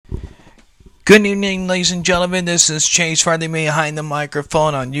Good evening, ladies and gentlemen. This is Chase Farley behind the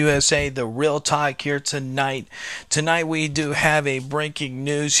microphone on USA The Real Talk here tonight. Tonight we do have a breaking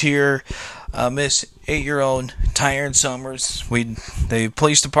news here. Miss 8-year-old Tyron Summers. The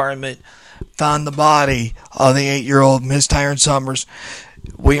police department found the body of the 8-year-old Miss Tyron Summers.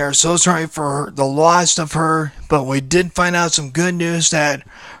 We are so sorry for the loss of her, but we did find out some good news that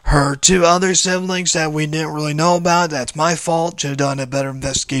her two other siblings that we didn't really know about, that's my fault, should have done a better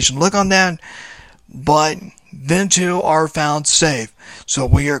investigation look on that, but them two are found safe. So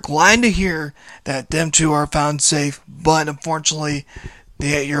we are glad to hear that them two are found safe, but unfortunately,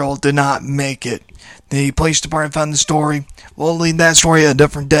 the 8-year-old did not make it. The police department found the story. We'll leave that story a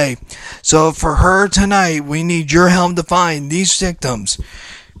different day. So for her tonight, we need your help to find these victims.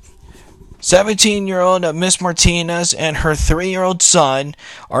 17-year-old Miss Martinez and her 3-year-old son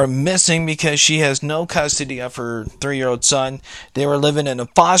are missing because she has no custody of her 3-year-old son. They were living in a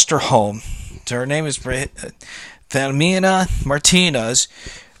foster home. Her name is Filomena Martinez.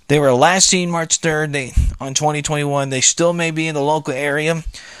 They were last seen March 3rd on 2021. They still may be in the local area.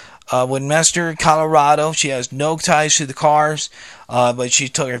 Winchester, Colorado. She has no ties to the cars, but she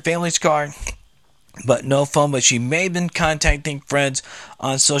took her family's car, but no phone. But she may have been contacting friends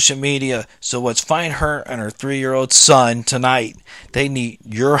on social media. So let's find her and her 3-year-old son tonight. They need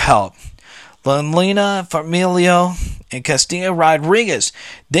your help. Lina Familio and Castillo Rodriguez,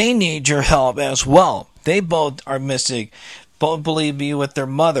 they need your help as well. They both are missing. Both believed to be with their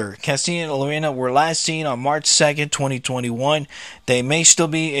mother. Castillo and Lorena were last seen on March 2nd, 2021. They may still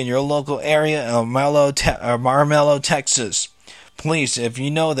be in your local area of Marmello, Texas. Please, if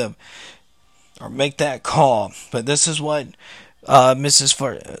you know them, or make that call. But this is what Mrs.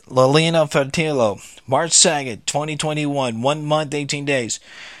 Lorena Fertillo, March 2nd, 2021, 1 month, 18 days.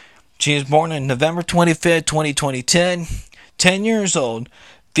 She was born on November 25th, 2010, 10 years old.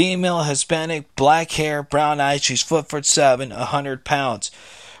 Female, Hispanic, black hair, brown eyes. She's 4'7", 100 pounds.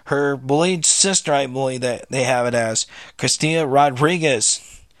 Her believed sister, I believe that they have it as Castillo Rodriguez.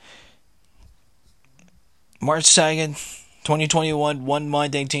 March 2nd, 2021, 1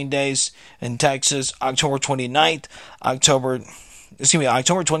 month, 18 days in Texas. October 29th, October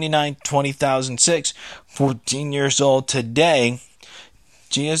 29th, 2006. 14 years old today.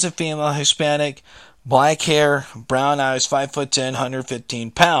 She is a female, Hispanic, black hair, brown eyes, 5'10",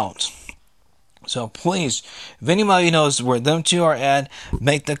 115 pounds. So please, if anybody knows where them two are at,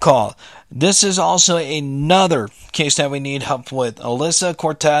 make the call. This is also another case that we need help with. Alyssa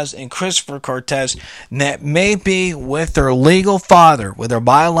Cortez and Christopher Cortez, that may be with their legal father, with their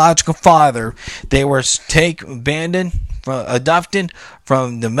biological father. They were adopted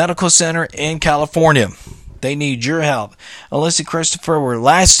from the medical center in California. They need your help. Alyssa and Christopher were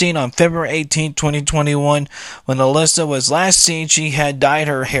last seen on February 18, 2021. When Alyssa was last seen, she had dyed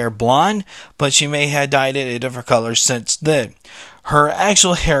her hair blonde, but she may have dyed it a different color since then. Her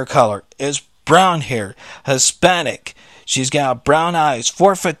actual hair color is brown hair, Hispanic. She's got brown eyes,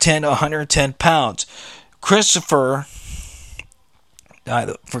 4'10", 110 pounds. For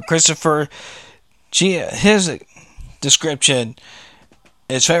Christopher, his description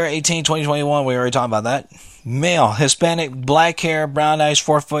is February 18, 2021. We already talked about that. Male, Hispanic, black hair, brown eyes,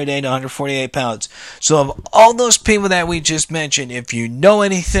 4'8", 148 pounds. So of all those people that we just mentioned, if you know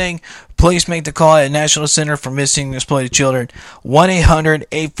anything, please make the call at National Center for Missing and Exploited Children,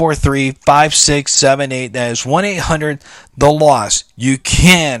 1-800-843-5678. That is 1-800-THE-LOST. You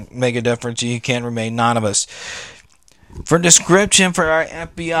can make a difference. You can remain anonymous. For description for our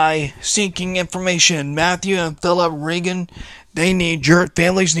FBI seeking information, Matthew and Philip Regan,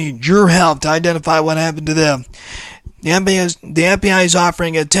 families need your help to identify what happened to them. The FBI is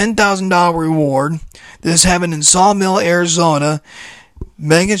offering a $10,000 reward. This happened in Sawmill, Arizona.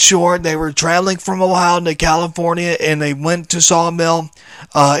 Making sure they were traveling from Ohio to California, and they went to Sawmill,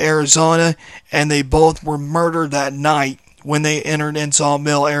 Arizona, and they both were murdered that night when they entered in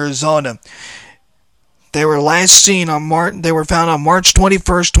Sawmill, Arizona. They were last seen they were found on March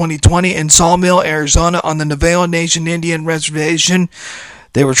 21st, 2020 in Sawmill, Arizona on the Navajo Nation Indian Reservation.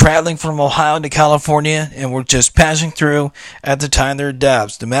 They were traveling from Ohio to California and were just passing through at the time of their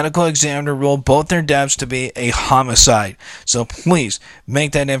deaths. The medical examiner ruled both their deaths to be a homicide. So please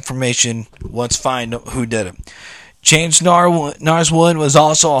make that information. Let's find who did it. James Narswood was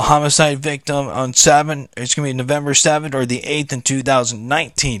also a homicide victim on November 7th or the 8th in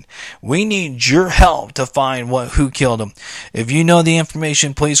 2019. We need your help to find who killed him. If you know the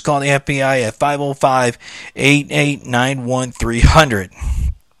information, please call the FBI at 505-889-1300.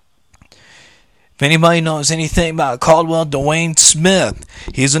 If anybody knows anything about Caldwell Dwayne Smith,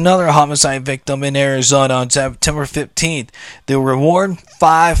 he's another homicide victim in Arizona on September 15th. The reward,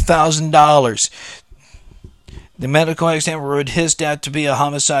 $5,000. The medical examiner ruled his death to be a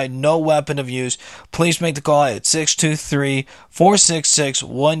homicide, no weapon of use. Please make the call at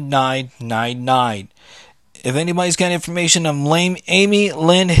 623-466-1999. If anybody's got information on Amy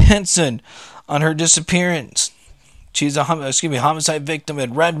Lynn Henson on her disappearance, she's a homicide victim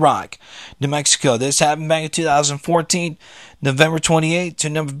in Red Rock, New Mexico. This happened back in 2014, November 28th to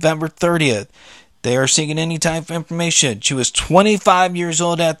November 30th. They are seeking any type of information. She was 25 years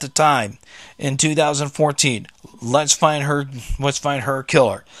old at the time in 2014. Let's find her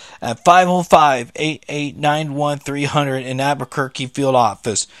killer at 505-8891-300 in Albuquerque field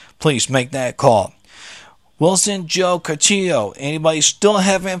office. Please make that call. Wilson Joe Castillo. Anybody still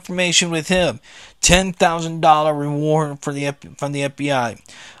have information with him? $10,000 reward from the FBI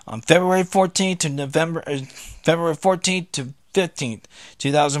on February 14th to February 14th to 15th,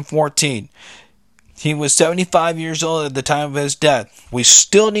 2014. He was 75 years old at the time of his death. We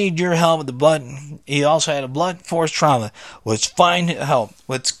still need your help with the blood. He also had a blunt force trauma. Let's find help.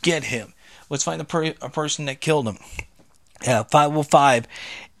 Let's get him. Let's find a person that killed him.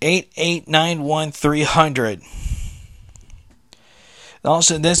 505-8891-300.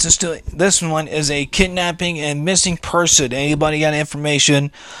 Also, this one is a kidnapping and missing person. Anybody got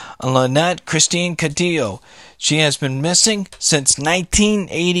information on Lynette Christine Castillo? She has been missing since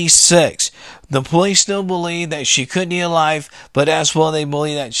 1986. The police still believe that she could be alive, but as well they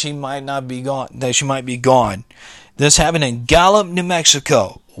believe that she might be gone. This happened in Gallup, New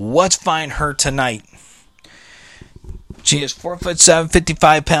Mexico. Let's find her tonight. She is 4'7",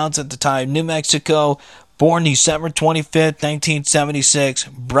 55 pounds at the time. New Mexico, born December 25th, 1976.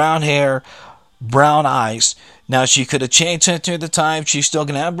 Brown hair, brown eyes. Now she could have changed it to the time. She still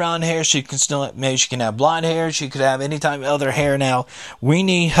can have brown hair. She can have blonde hair. She could have any type of other hair now. We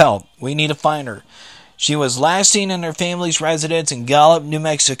need help. We need to find her. She was last seen in her family's residence in Gallup, New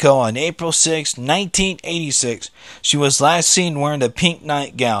Mexico on April 6, 1986. She was last seen wearing a pink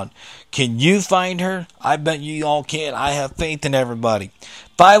nightgown. Can you find her? I bet you all can. I have faith in everybody.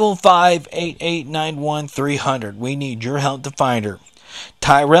 505-8891-300. We need your help to find her.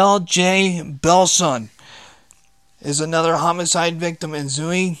 Tyrell J. Belson is another homicide victim in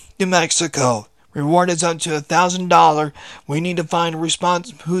Zuni, New Mexico. Reward is up to $1,000. We need to find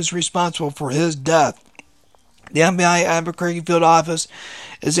who's responsible for his death. The FBI Albuquerque field office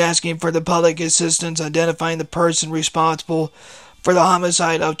is asking for the public assistance identifying the person responsible for the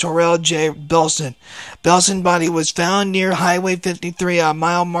homicide of Tyrell J. Belson. Belson's body was found near Highway 53 on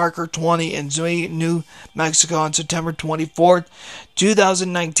mile marker 20 in Zuni, New Mexico on September 24th,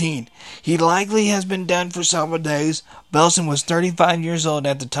 2019. He likely has been dead for several days. Belson was 35 years old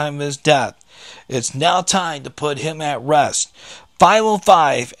at the time of his death. It's now time to put him at rest.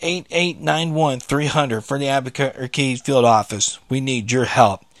 505-8891-300 for the Albuquerque field office. We need your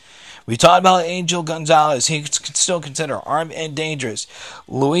help. We talked about Angel Gonzalez. He's still considered armed and dangerous.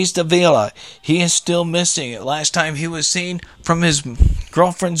 Luis Davila, he is still missing. Last time he was seen from his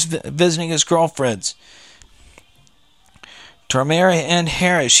girlfriend's visiting his girlfriends. Tamara Ann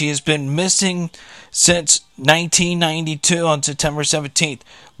Harris, she has been missing since 1992 on September 17th.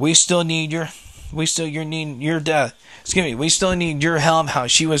 We still need your death. We still need your help how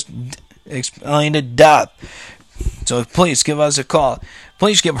she was explained to death. So please give us a call.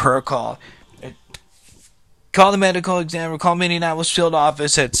 Please give her a call. Call the medical examiner. Call Minneapolis field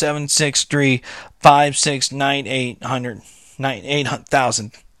office at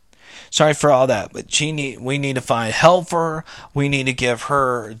 763-569-8000. Sorry for all that, but we need to find help for her. We need to give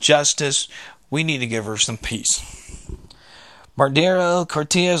her justice. We need to give her some peace. Mardero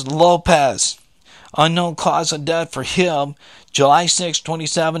Cortez Lopez. Unknown cause of death for him. July 6,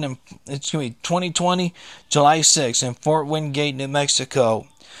 2020, July 6 in Fort Wingate, New Mexico.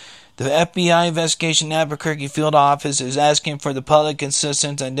 The FBI investigation Albuquerque field office is asking for the public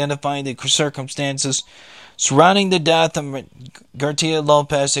assistance identifying the circumstances surrounding the death of Garcia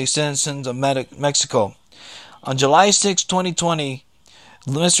Lopez, a citizen of Mexico. On July 6, 2020,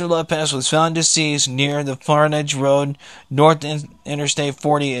 Mr. Lopez was found deceased near the Frontage Road, north Interstate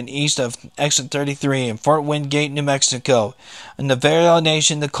 40 and east of Exit 33 in Fort Wingate, New Mexico. In the Navarro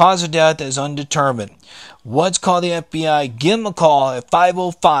Nation, the cause of death is undetermined. Let's call the FBI. Give them a call at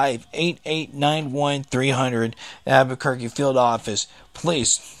 505-8891-300 Albuquerque field office.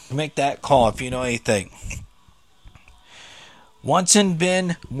 Please make that call if you know anything. Watson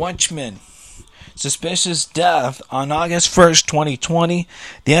Ben Watchman. suspicious death. On August 1st, 2020,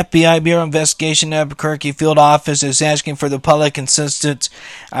 the FBI Bureau of Investigation Albuquerque Field Office is asking for the public assistance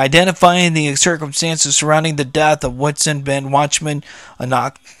identifying the circumstances surrounding the death of Woodson Ben Watchman. On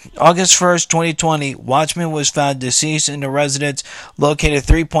August 1st, 2020, Watchman was found deceased in a residence located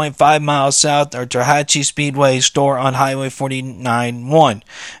 3.5 miles south of Tallahatchie Speedway store on Highway 49-1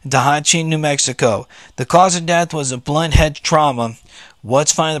 in Tallahatchie, New Mexico. The cause of death was a blunt head trauma.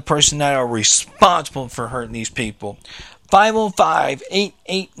 Let's find the person that are responsible for hurting these people.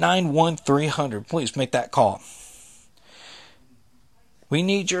 505-889-1300. Please make that call. We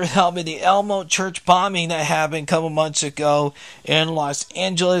need your help in the Elmo Church bombing that happened a couple months ago in Los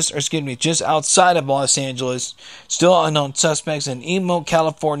Angeles, just outside of Los Angeles. Still unknown suspects in Emo,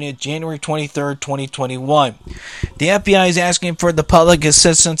 California, January 23rd, 2021. The FBI is asking for the public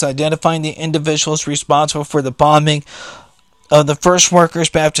assistance identifying the individuals responsible for the bombing of the First Workers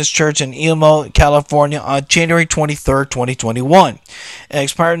Baptist Church in Emo, California on January 23, 2021.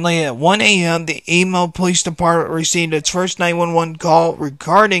 Apparently at 1 a.m., the Emo Police Department received its first 911 call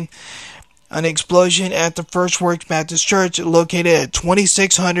regarding an explosion at the First Works Baptist Church located at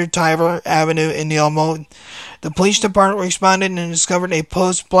 2600 Tyler Avenue in Emo. The police department responded and discovered a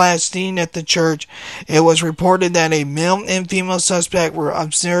post-blast scene at the church. It was reported that a male and female suspect were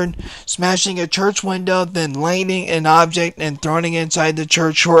observed smashing a church window, then lighting an object and throwing it inside the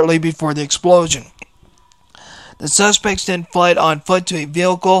church shortly before the explosion. The suspects then fled on foot to a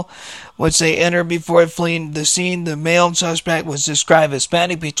vehicle, which they entered before fleeing the scene. The male suspect was described as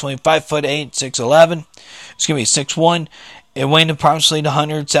Hispanic, between 5'8" and 6'1", and weighed approximately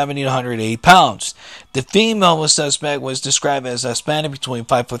 170 to 180 pounds. The female suspect was described as Hispanic, between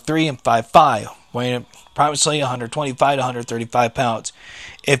 5'3" and 5'5", weighing approximately 125 to 135 pounds.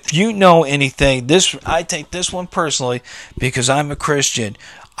 If you know anything, I take this one personally because I'm a Christian.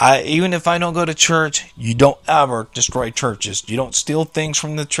 Even if I don't go to church, you don't ever destroy churches. You don't steal things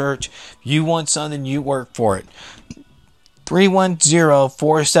from the church. You want something, you work for it.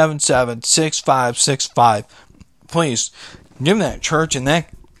 310-477-6565. Please give that church and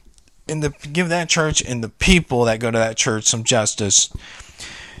give that church and the people that go to that church some justice.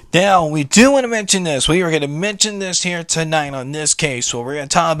 Now, we do want to mention this. We are going to mention this here tonight on this case, so we're going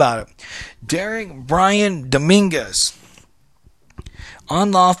to talk about it. Derek Brian Dominguez.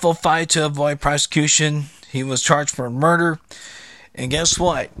 Unlawful fight to avoid prosecution. He was charged for murder. And guess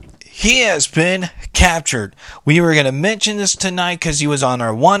what? He has been captured. We were going to mention this tonight because he was on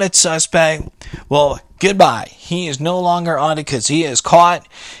our wanted suspect. Well, goodbye. He is no longer on it because he is caught.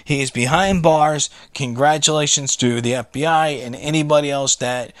 He is behind bars. Congratulations to the FBI and anybody else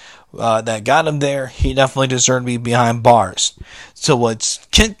that got him there. He definitely deserved to be behind bars. So let's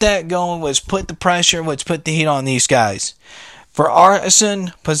get that going. Let's put the pressure. Let's put the heat on these guys. For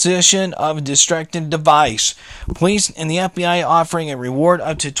arson, possession of a distracting device, police and the FBI offering a reward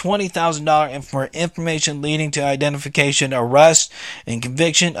up to $20,000 for information leading to identification, arrest, and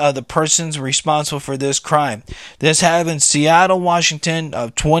conviction of the persons responsible for this crime. This happened in Seattle, Washington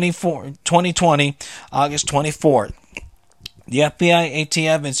of 2020, August 24th. The FBI,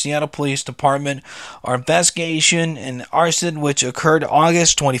 ATF, and Seattle Police Department are investigating an arson which occurred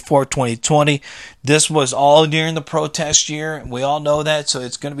August 24, 2020. This was all during the protest year. We all know that, so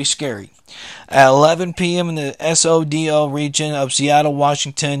it's going to be scary. At 11 p.m. in the SODO region of Seattle,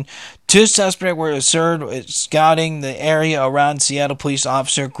 Washington, two suspects were observed scouting the area around Seattle police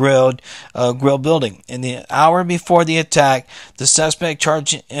officer grill building. In the hour before the attack, the suspect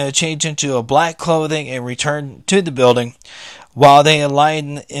changed into a black clothing and returned to the building while they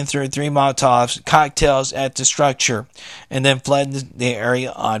alighted and threw 3 Molotov cocktails at the structure and then fled the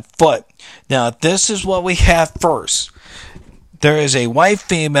area on foot. Now, this is what we have first. There is a white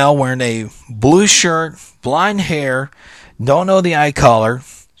female wearing a blue shirt, blonde hair, don't know the eye color.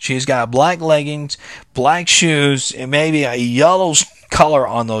 She's got black leggings, black shoes, and maybe a yellow color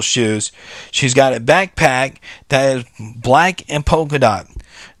on those shoes. She's got a backpack that is black and polka dot.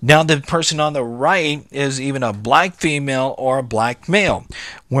 Now the person on the right is even a black female or a black male,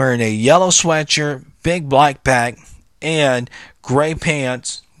 wearing a yellow sweatshirt, big black pack, and gray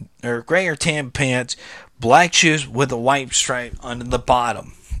pants, or gray or tan pants, black shoes with a white stripe on the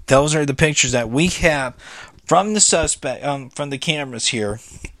bottom. Those are the pictures that we have from the suspect, from the cameras here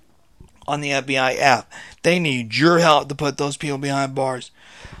on the FBI app. They need your help to put those people behind bars.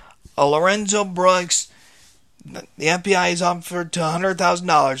 Lorenzo Brooks, the FBI is offered to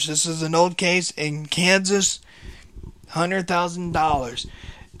 $100,000. This is an old case in Kansas. $100,000.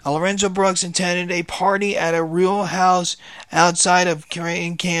 Lorenzo Brooks attended a party at a real house outside of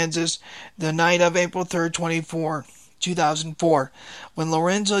Creighton, Kansas, the night of April 3rd, 2004. When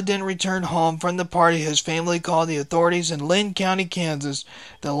Lorenzo didn't return home from the party, his family called the authorities in Lynn County, Kansas.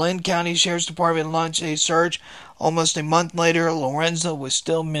 The Lynn County Sheriff's Department launched a search. Almost a month later, Lorenzo was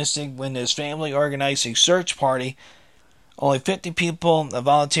still missing when his family organized a search party. Only 50 people,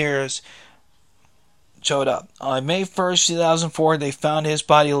 volunteers, showed up. On May 1st, 2004, they found his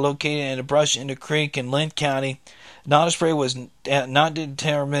body located in a brush in the creek in Lynn County. Naughty spray was not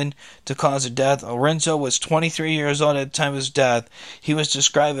determined to cause of death. Lorenzo was 23 years old at the time of his death. He was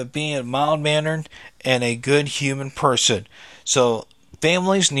described as being a mild-mannered and a good human person. So,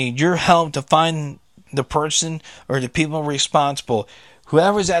 families need your help to find the person or the people responsible.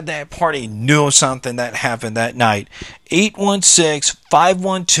 Whoever's at that party knew something that happened that night.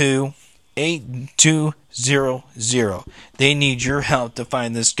 816-512-8200. They need your help to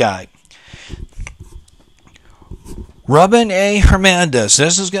find this guy. Ruben A. Hernandez.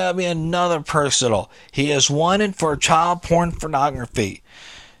 This is going to be another personal. He is wanted for child pornography.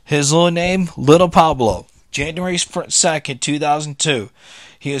 His little name, Little Pablo. January 2nd, 2002.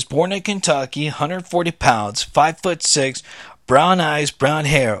 He was born in Kentucky, 140 pounds, 5'6", brown eyes, brown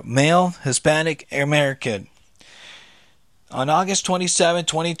hair, male, Hispanic American. On August 27,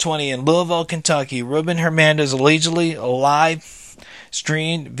 2020, in Louisville, Kentucky, Ruben Hernandez allegedly live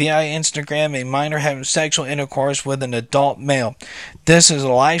streamed via Instagram a minor having sexual intercourse with an adult male. This is a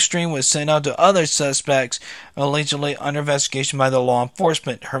live stream was sent out to other suspects allegedly under investigation by the law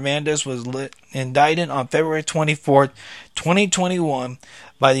enforcement. Hernandez was indicted on February 24, 2021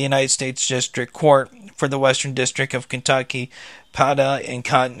 by the United States District Court for the Western District of Kentucky, Powder in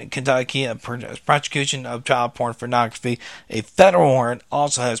Kentucky, a prosecution of child pornography. A federal warrant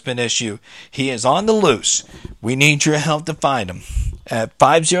also has been issued. He is on the loose. We need your help to find him at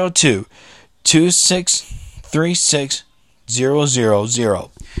 502-2636-000.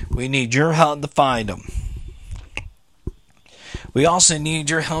 We need your help to find him. We also need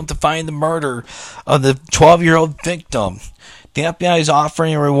your help to find the murder of the 12-year-old victim. The FBI is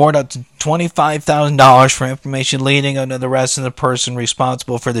offering a reward up to $25,000 for information leading up to the arrest of the person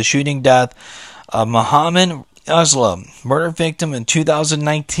responsible for the shooting death of Muhammad Islam, murder victim in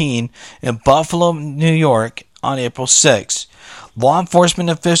 2019 in Buffalo, New York on April 6. Law enforcement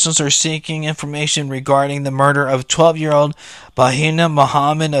officials are seeking information regarding the murder of 12-year-old Bahina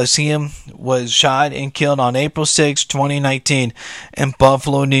Muhammad Asim was shot and killed on April 6, 2019 in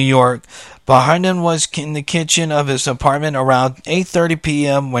Buffalo, New York. Bahina was in the kitchen of his apartment around 8:30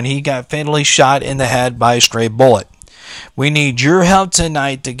 p.m. when he got fatally shot in the head by a stray bullet. We need your help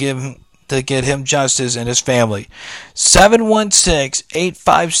tonight to get him justice and his family.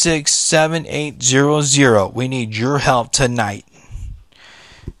 716-856-7800. We need your help tonight.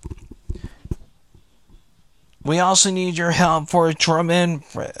 We also need your help for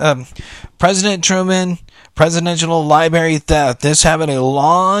President Truman Presidential Library theft. This happened a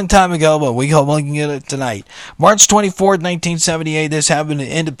long time ago, but we hope we can get it tonight. March 24, 1978, this happened in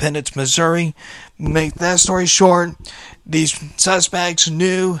Independence, Missouri. Make that story short, these suspects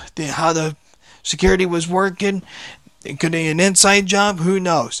knew how the security was working. It could be an inside job, who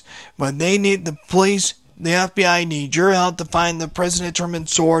knows. But they need the police. The FBI need your help to find the President Truman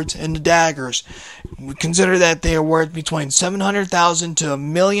swords and the daggers. We consider that they are worth between $700,000 to $1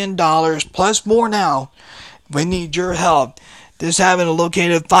 million, plus more now. We need your help. This happened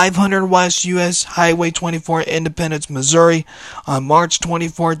located 500 West U.S. Highway 24, Independence, Missouri, on March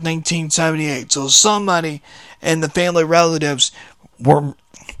 24, 1978. So somebody and the family relatives are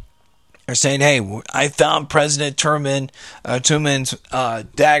saying, hey, I found President Truman's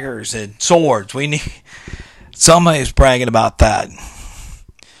daggers and swords. We need somebody's bragging about that.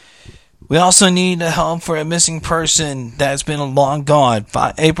 We also need help for a missing person that's been long gone.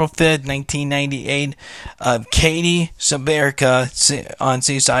 April 5th, 1998, Katie Saberica on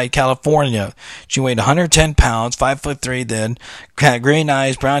Seaside, California. She weighed 110 pounds, 5'3" then, had green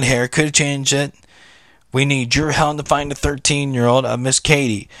eyes, brown hair, could have changed it. We need your help to find the 13-year-old Miss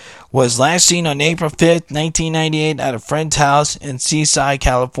Katie. Was last seen on April 5th, 1998 at a friend's house in Seaside,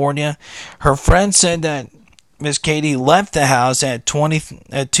 California. Her friend said that Miss Katie left the house at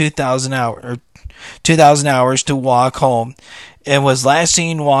 2,000 hours to walk home and was last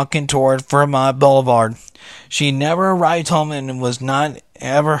seen walking toward Fremont Boulevard. She never arrived home and was not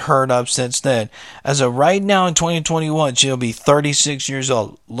ever heard of since then. As of right now in 2021, she'll be 36 years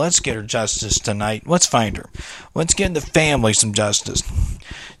old. Let's get her justice tonight. Let's find her. Let's give the family some justice.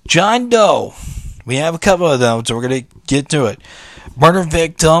 John Doe. We have a couple of them, so we're going to get to it. Murder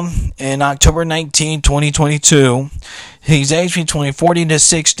victim in October 19, 2022. He's aged between 40 to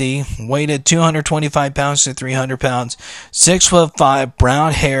 60, weighed 225 pounds to 300 pounds, 6'5",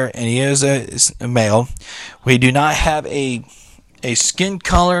 brown hair, and he is a male. We do not have a skin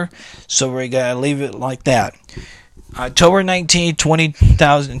color, so we're going to leave it like that. October 19,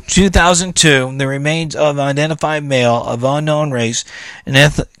 2002, the remains of an identified male of unknown race and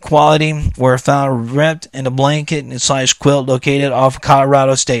ethnic quality were found wrapped in a blanket / quilt located off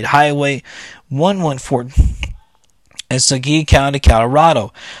Colorado State Highway 114 in Seguin County,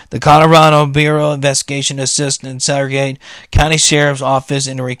 Colorado. The Colorado Bureau of Investigation Assistant Segregate County Sheriff's Office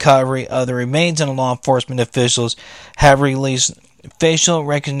in the recovery of the remains, and law enforcement officials have released facial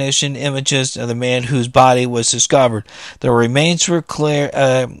recognition images of the man whose body was discovered. The remains were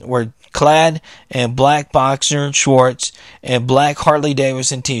clad in black boxer shorts and black Harley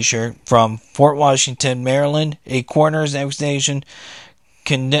Davidson t-shirt from Fort Washington, Maryland. A coroner's examination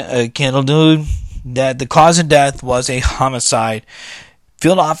concluded that the cause of death was a homicide.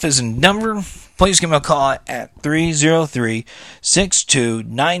 Field office number, please give me a call at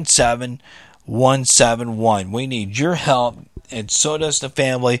 303-629-7171. We need your help, and so does the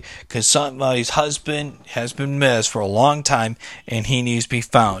family, because somebody's husband has been missed for a long time, and he needs to be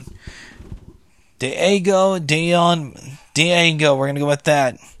found. Diego, we're going to go with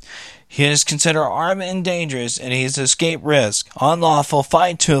that. He is considered armed and dangerous, and he is escape risk. Unlawful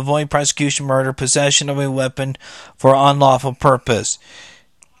fight to avoid prosecution, murder, possession of a weapon for unlawful purpose.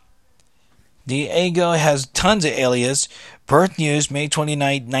 Diego has tons of alias. Birth news, May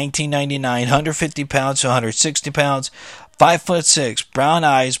 29, 1999, 150 pounds to 160 pounds, 5'6", brown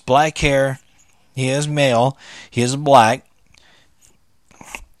eyes, black hair. He is male. He is black.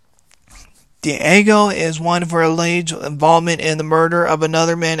 Diego is wanted for alleged involvement in the murder of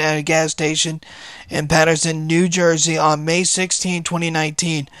another man at a gas station in Paterson, New Jersey on May 16,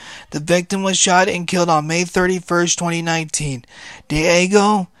 2019. The victim was shot and killed on May 31, 2019.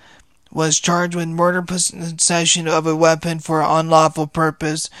 Diego was charged with murder, possession of a weapon for unlawful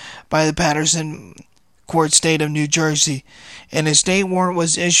purpose by the Paterson Court, State of New Jersey, and a state warrant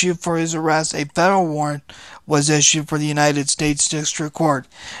was issued for his arrest. A federal warrant was issued for the United States District Court,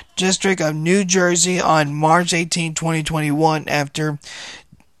 District of New Jersey on March 18, 2021, after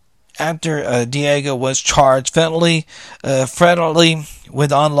Diego was charged federally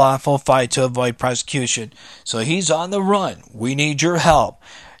with unlawful fight to avoid prosecution. So he's on the run. We need your help.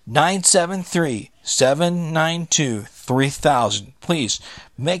 973-792-3000. Please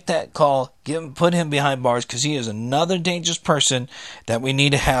make that call. Put him behind bars, because he is another dangerous person that we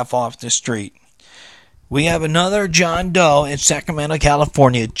need to have off the street. We have another John Doe in Sacramento,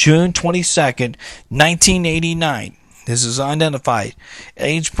 California, June 22nd, 1989. This is unidentified.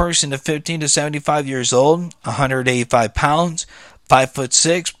 Age person of 15 to 75 years old, 185 pounds,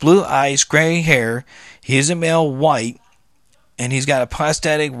 5'6", blue eyes, gray hair. He is a male, white, and he's got a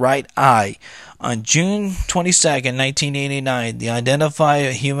prosthetic right eye. On June 22, 1989, the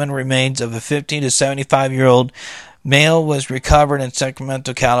identified human remains of a 15 to 75-year-old male was recovered in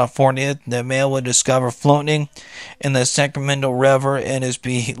Sacramento, California. The male was discovered floating in the Sacramento River and is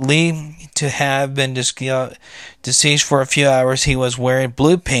believed to have been deceased for a few hours. He was wearing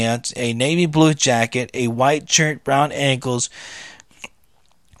blue pants, a navy blue jacket, a white shirt, brown ankles,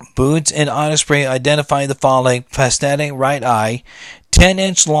 boots, and Osprey identified the following: prosthetic right eye,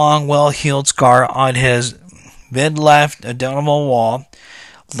 10-inch long, well-healed scar on his mid-left abdominal wall,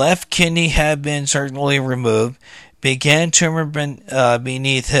 left kidney had been surgically removed, began tumor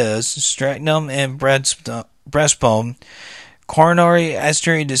beneath his sternum and breastbone, coronary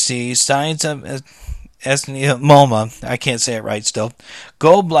artery disease, signs of Estonioma, I can't say it right still.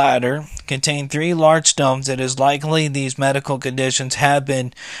 Gallbladder contained 3 large stones. It is likely these medical conditions have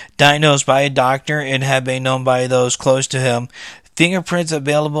been diagnosed by a doctor and have been known by those close to him. Fingerprints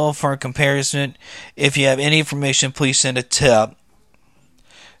available for comparison. If you have any information, please send a tip.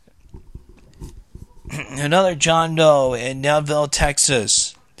 Another John Doe in Neville,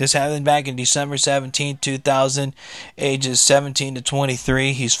 Texas. This happened back in December 17, 2000, ages 17 to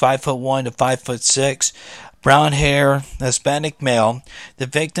 23. He's 5'1" to 5'6", brown hair, Hispanic male. The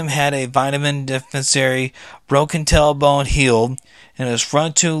victim had a vitamin deficiency, broken tailbone healed, and his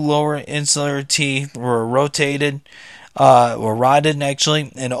front 2 lower insular teeth were rotted and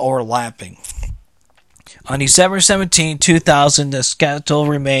overlapping. On December 17, 2000, the skeletal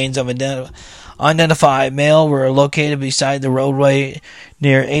remains of unidentified male were located beside the roadway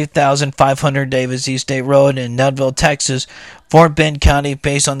near 8500 Davis East State Road in Nutteville, Texas, Fort Bend County.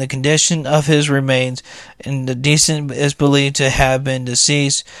 Based on the condition of his remains, and the decedent is believed to have been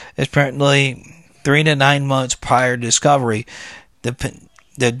deceased apparently 3 to 9 months prior to discovery.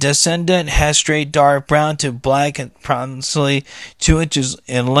 The descendant has straight dark brown to black and approximately 2 inches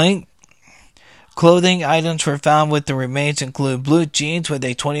in length. Clothing items were found with the remains include blue jeans with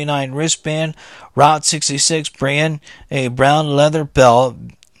a 29 wristband, Route 66 brand, a brown leather belt,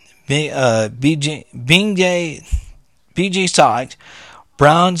 BG socks,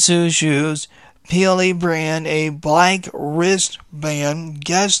 brown shoes, PLE brand, a black wristband,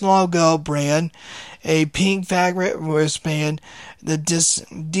 Guess logo brand, a pink fabric wristband. The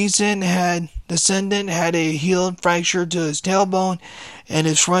descendant had a heel fracture to his tailbone, and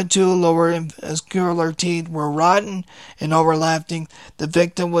his front two lower muscular teeth were rotten and overlapping. The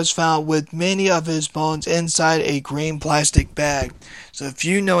victim was found with many of his bones inside a green plastic bag. So if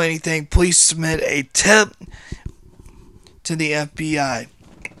you know anything, please submit a tip to the FBI.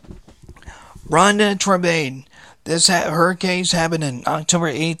 Rhonda Tremaine. Her case happened on October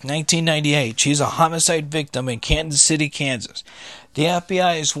 8, 1998. She's a homicide victim in Kansas City, Kansas. The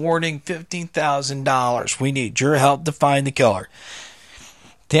FBI is awarding $15,000. We need your help to find the killer.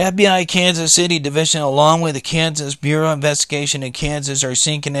 The FBI Kansas City Division, along with the Kansas Bureau of Investigation in Kansas, are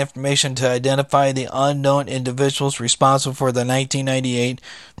seeking information to identify the unknown individuals responsible for the 1998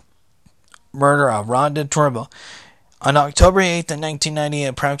 murder of Rhonda Tremaine. On October 8, 1998,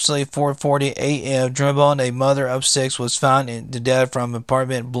 approximately 4:40 a.m., Tremaine, a mother of 6, was found dead from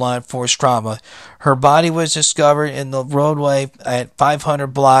apartment blunt force trauma. Her body was discovered in the roadway at 500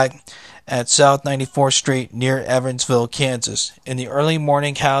 block at South 94th Street near Evansville, Kansas. In the early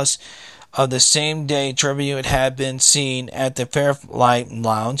morning house of the same day, Tremaine had been seen at the Fairlight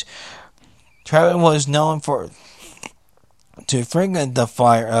Lounge. Tremaine was known to frequent the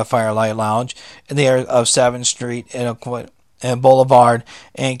Firelight Lounge in the area of 7th Street and Boulevard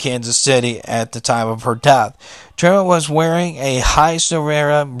in Kansas City at the time of her death. Tremaine was wearing a High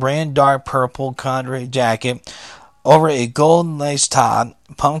Sierra brand dark purple Converse jacket over a gold lace top,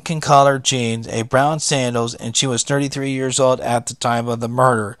 pumpkin-colored jeans, a brown sandals, and she was 33 years old at the time of the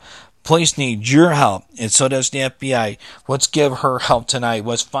murder. Police need your help, and so does the FBI. Let's give her help tonight.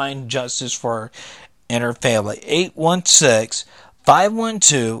 Let's find justice for her and her family.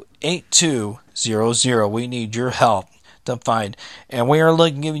 816-512-8200. We need your help to find. And we are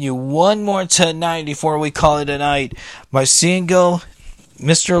looking to give you one more tonight before we call it a night. My single,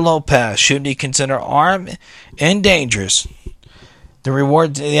 Mr. Lopez, should be considered armed and dangerous. The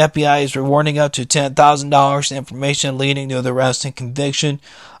reward to the FBI is rewarding up to $10,000. Information leading to the arrest and conviction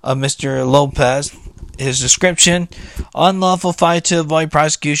of Mr. Lopez. His description: unlawful fight to avoid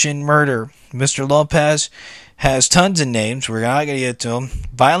prosecution, murder. Mr. Lopez has tons of names. We're not going to get to them.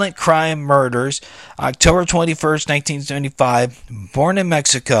 Violent crime, murders. October 21st, 1975. Born in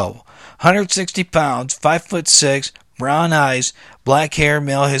Mexico. 160 pounds, 5'6", brown eyes, black hair,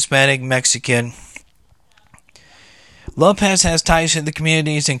 male, Hispanic, Mexican. Lopez has ties to the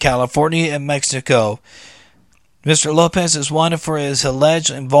communities in California and Mexico. Mr. Lopez is wanted for his alleged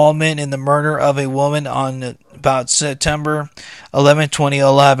involvement in the murder of a woman on about September 11,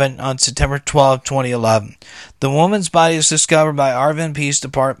 2011. On September 12, 2011. The woman's body was discovered by Arvin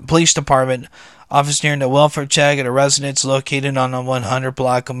Police Department office near the welfare check at a residence located on the 100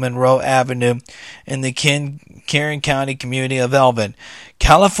 block of Monroe Avenue in the Kern County community of Elvin.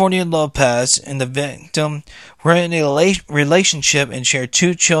 California. Lopez and the victim were in a relationship and shared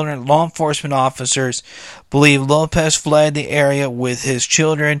 2 children. Law enforcement officers believe Lopez fled the area with his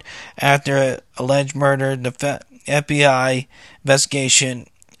children after alleged murder. The FBI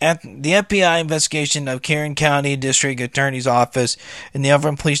investigation of Kern County District Attorney's Office and the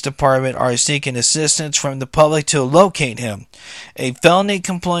Elvin Police Department are seeking assistance from the public to locate him. A felony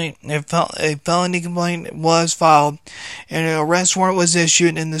complaint was filed, and an arrest warrant was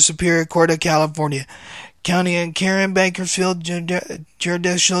issued in the Superior Court of California County and Karen Bakersfield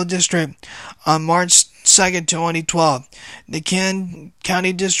Judicial District on March 2nd, 2012. The Kern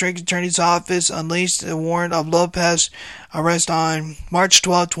County District Attorney's Office unleashed a warrant of Lopez arrest on March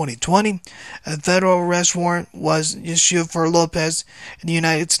 12, 2020. A federal arrest warrant was issued for Lopez in the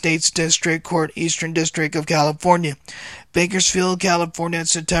United States District Court, Eastern District of California, Bakersfield, California, on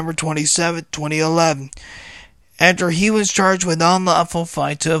September 27, 2011, after he was charged with unlawful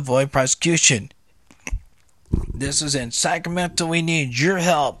fight to avoid prosecution. This is in Sacramento. We need your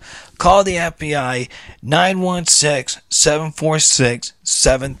help. Call the FBI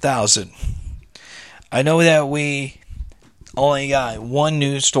 916-746-7000. I know that we only got one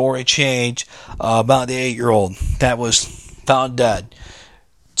news story change about the 8-year-old that was found dead.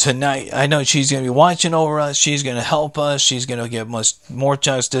 Tonight, I know she's going to be watching over us. She's going to help us. She's going to get much more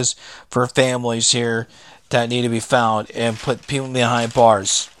justice for families here that need to be found and put people behind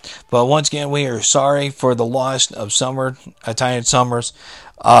bars. But once again, we are sorry for the loss of Italian Summers.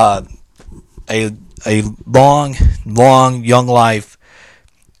 A long young life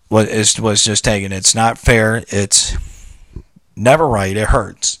was just taken. It's not fair. It's never right. It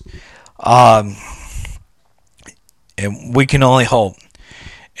hurts. And we can only hope.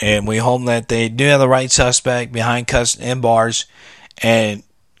 And we hope that they do have the right suspect behind custody in bars and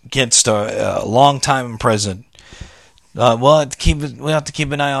gets a long time in prison. We'll have to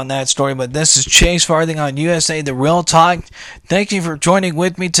keep an eye on that story. But this is Chase Farthing on USA The Real Talk. Thank you for joining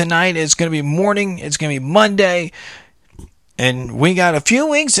with me tonight. It's going to be morning. It's going to be Monday. And we got a few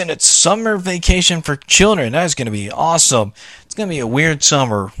weeks and it's summer vacation for children. That's going to be awesome. It's going to be a weird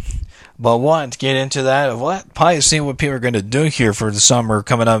summer. But we'll have to get into that. We'll probably see what people are going to do here for the summer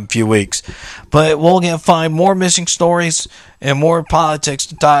coming up in a few weeks. But we'll find more missing stories and more politics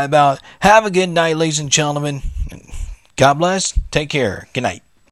to talk about. Have a good night, ladies and gentlemen. God bless. Take care. Good night.